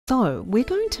So we're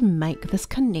going to make this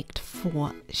Connect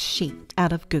 4 sheet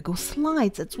out of Google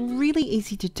Slides. It's really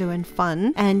easy to do and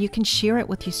fun, and you can share it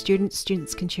with your students.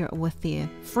 Students can share it with their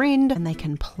friend and they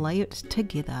can play it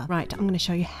together. Right, I'm going to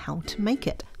show you how to make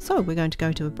it. So we're going to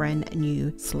go to a brand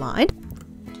new slide.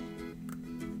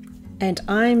 And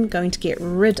I'm going to get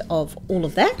rid of all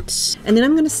of that. And then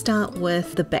I'm going to start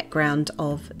with the background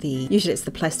of usually it's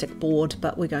the plastic board,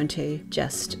 but we're going to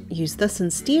just use this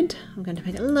instead. I'm going to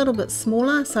make it a little bit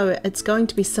smaller. So it's going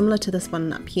to be similar to this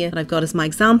one up here that I've got as my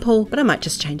example, but I might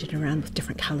just change it around with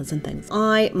different colors and things.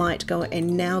 I might go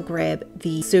and now grab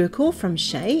the circle from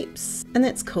Shapes, and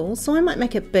that's cool. So I might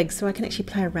make it big so I can actually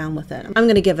play around with it. I'm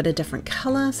going to give it a different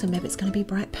color. So maybe it's going to be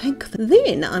bright pink.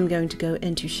 Then I'm going to go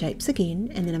into Shapes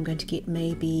again, and then I'm going to get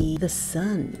maybe the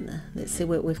sun. Let's see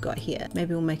what we've got here.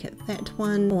 Maybe we'll make it that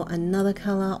one or another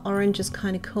color. Orange is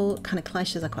kind of cool. Kind of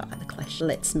clashes. I quite like the clash.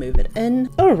 Let's move it in.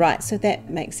 All right, so that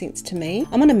makes sense to me.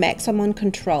 I'm on a max, I'm on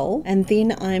control, and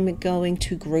then I'm going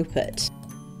to group it.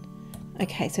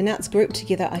 Okay, so now it's grouped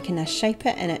together. I can now shape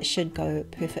it and it should go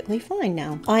perfectly fine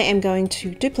now. I am going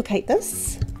to duplicate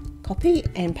this, copy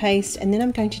and paste, and then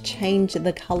I'm going to change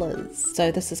the colors.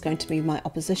 So this is going to be my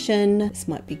opposition. This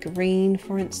might be green,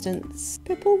 for instance.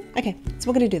 Purple. Okay, so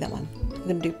we're going to do that one. We're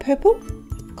going to do purple,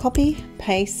 copy,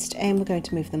 paste, and we're going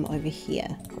to move them over here.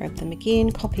 Grab them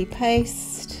again, copy,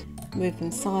 paste, move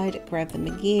them side, grab them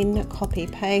again, copy,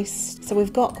 paste. So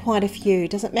we've got quite a few.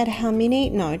 Doesn't matter how many,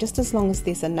 no, just as long as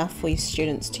there's enough for your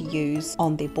students to use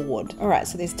on their board. All right,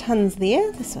 so there's tons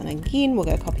there. This one again, we'll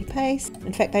go copy, paste.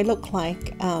 In fact, they look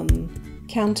like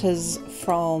counters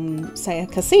from, say, a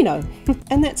casino.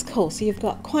 And that's cool. So you've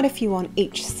got quite a few on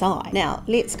each side. Now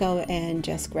let's go and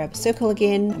just grab a circle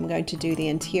again. I'm going to do the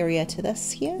interior to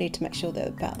this here. Need to make sure they're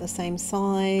about the same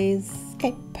size.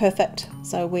 Okay, perfect.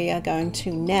 So we are going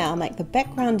to now make the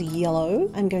background yellow.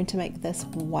 I'm going to make this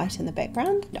white in the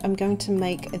background. I'm going to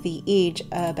make the edge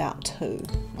about 2.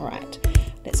 All right,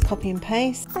 let's copy and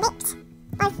paste. Select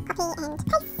both, copy and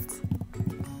paste.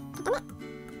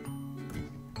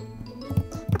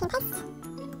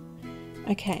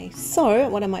 Okay, so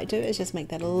what I might do is just make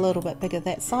that a little bit bigger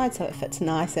that side so it fits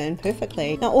nice and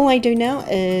perfectly. Now all I do now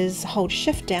is hold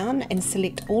shift down and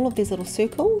select all of these little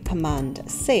circles, Command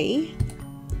C,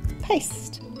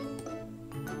 paste,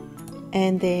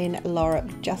 and then lower it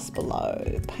just below,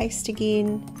 paste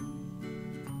again,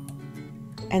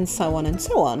 and so on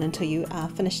until you are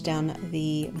finished down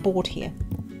the board here.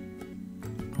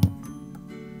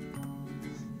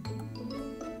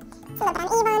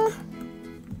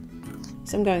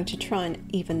 So I'm going to try and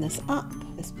even this up,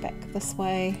 this back this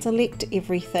way, select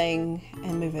everything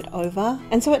and move it over.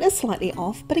 And so it is slightly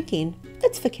off, but again,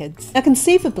 it's for kids. Now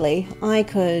conceivably, I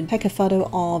could take a photo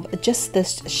of just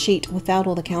this sheet without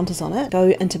all the counters on it, go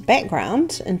into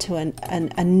background, into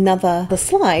another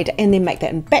slide, and then make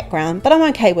that in background. But I'm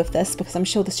okay with this because I'm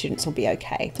sure the students will be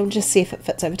okay. So we'll just see if it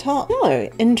fits over top. No,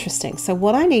 interesting. So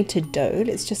what I need to do,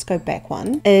 let's just go back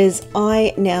one, is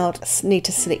I now need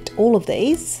to select all of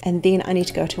these, and then I need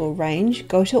to go to Arrange,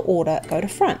 go to Order, go to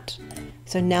Front.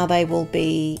 So now they will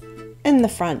be in the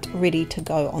front, ready to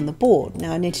go on the board.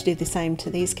 Now I need to do the same to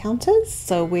these counters.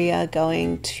 So we are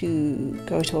going to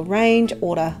go to Arrange,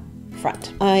 Order,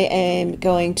 Front. I am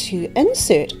going to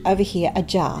insert over here a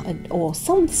jar or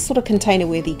some sort of container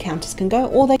where the counters can go,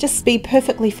 or they just be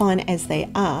perfectly fine as they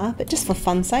are, but just for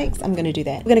fun sakes, I'm going to do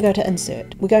that. We're going to go to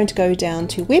Insert. We're going to go down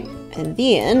to Web, and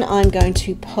then I'm going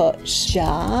to put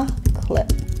Jar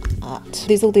Clip Art.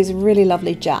 There's all these really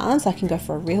lovely jars. I can go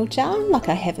for a real jar like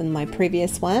I have in my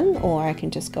previous one, or I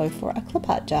can just go for a clip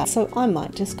art jar. So I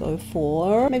might just go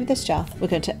for maybe this jar. We're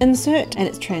going to insert, and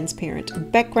it's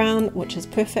transparent background, which is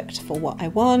perfect for what I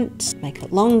want. Make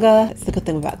it longer. That's the good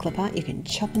thing about clip art. You can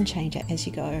chop and change it as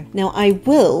you go. Now I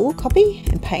will copy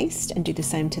and paste and do the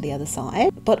same to the other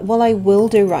side. But what I will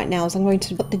do right now is I'm going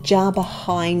to put the jar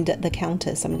behind the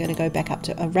counter. So I'm going to go back up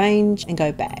to Arrange and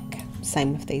go back.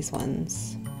 Same with these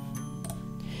ones.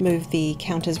 Move the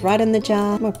counters right in the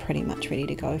jar. We're pretty much ready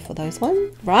to go for those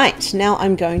ones. Right, now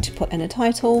I'm going to put in a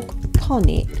title,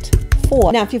 Connect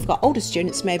 4. Now if you've got older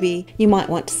students, maybe you might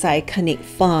want to say Connect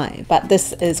 5, but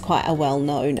this is quite a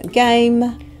well-known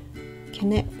game.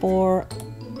 Connect 4,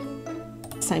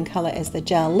 same color as the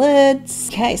jar lids.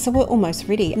 Okay, so we're almost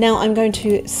ready. Now I'm going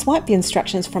to swipe the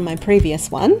instructions from my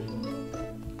previous one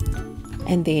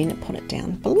and then put it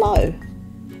down below.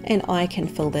 And I can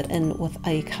fill that in with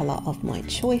a colour of my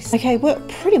choice. Okay, we're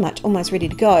pretty much almost ready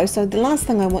to go. So the last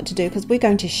thing I want to do, because we're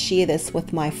going to share this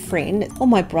with my friend or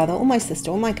my brother or my sister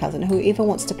or my cousin, whoever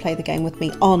wants to play the game with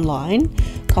me online,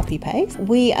 copy paste.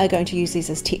 We are going to use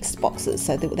these as text boxes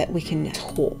so that we can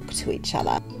talk to each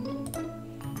other.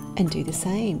 and do the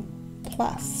same.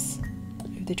 Plus,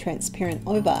 move the transparent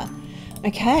over.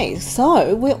 Okay,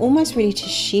 so we're almost ready to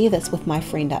share this with my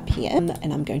friend up here, and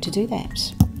I'm going to do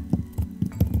that.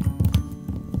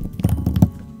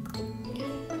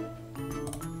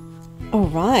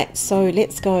 Alright, so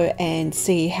let's go and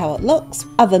see how it looks.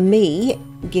 Other me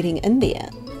getting in there.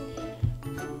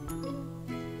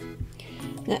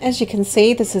 Now, as you can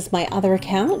see, this is my other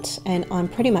account, and I'm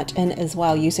pretty much in as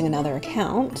well using another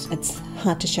account. It's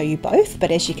hard to show you both,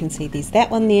 but as you can see, there's that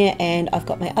one there, and I've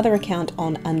got my other account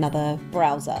on another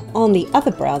browser. On the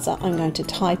other browser, I'm going to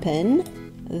type in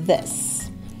this.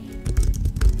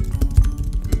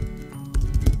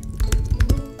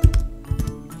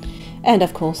 And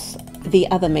of course, the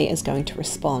other me is going to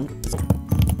respond.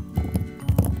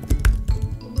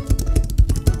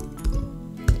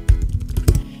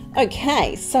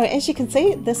 Okay, so as you can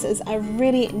see, this is a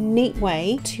really neat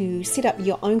way to set up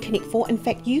your own Connect 4. In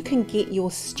fact, you can get your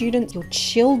students, your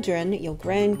children, your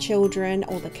grandchildren,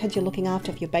 or the kids you're looking after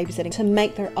if you're babysitting, to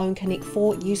make their own Connect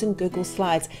 4 using Google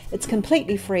Slides. It's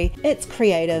completely free, it's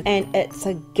creative, and it's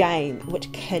a game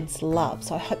which kids love.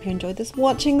 So I hope you enjoyed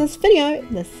watching this video.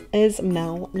 This is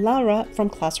Mel Lara from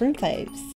Classroom Faves.